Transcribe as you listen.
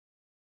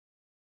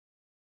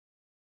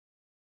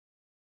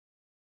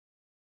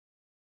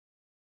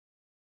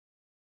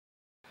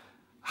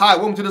Hi,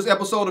 welcome to this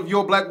episode of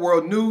Your Black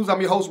World News.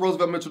 I'm your host,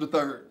 Roosevelt Mitchell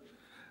III.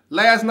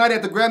 Last night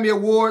at the Grammy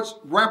Awards,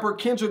 rapper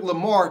Kendrick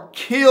Lamar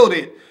killed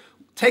it,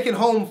 taking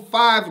home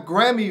 5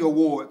 Grammy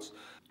Awards.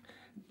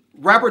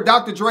 Rapper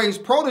Dr. Dre's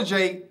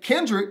protege,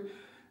 Kendrick,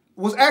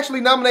 was actually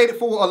nominated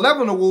for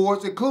 11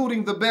 awards,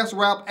 including the Best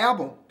Rap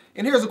Album.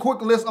 And here's a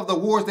quick list of the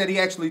awards that he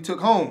actually took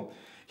home.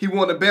 He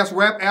won the Best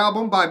Rap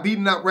Album by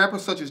beating out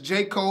rappers such as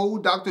J. Cole,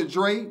 Dr.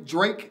 Dre,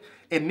 Drake,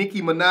 and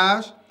Nicki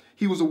Minaj.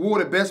 He was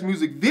awarded Best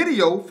Music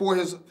Video for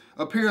his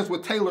appearance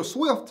with Taylor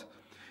Swift.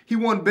 He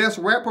won Best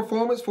Rap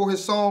Performance for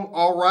his song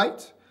All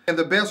Right, and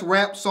the Best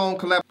Rap Song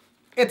Collab.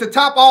 And to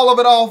top all of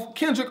it off,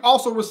 Kendrick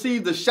also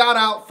received a shout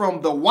out from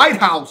the White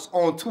House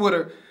on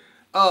Twitter,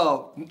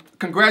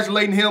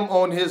 congratulating him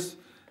on his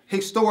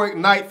historic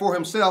night for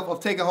himself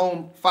of taking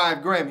home 5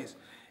 Grammys.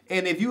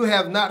 And if you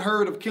have not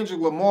heard of Kendrick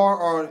Lamar,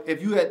 or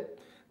if you had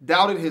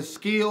doubted his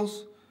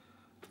skills,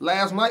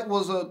 last night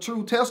was a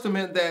true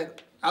testament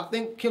that I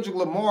think Kendrick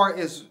Lamar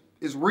is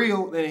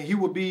real, and he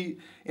will be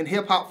in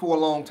hip-hop for a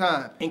long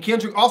time. And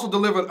Kendrick also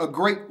delivered a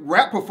great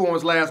rap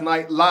performance last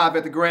night live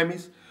at the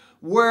Grammys,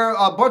 where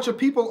a bunch of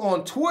people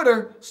on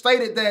Twitter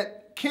stated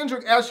that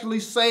Kendrick actually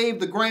saved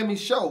the Grammy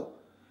show.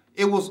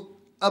 It was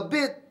a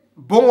bit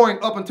boring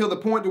up until the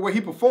point to where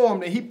he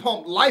performed and he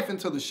pumped life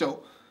into the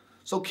show.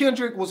 So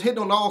Kendrick was hitting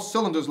on all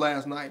cylinders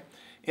last night.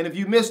 And if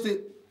you missed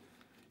it,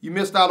 you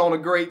missed out on a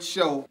great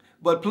show.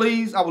 But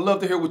please, I would love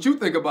to hear what you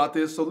think about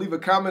this, so leave a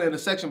comment in the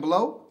section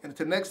below. And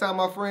until next time,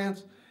 my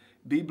friends,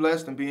 be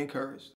blessed and be encouraged.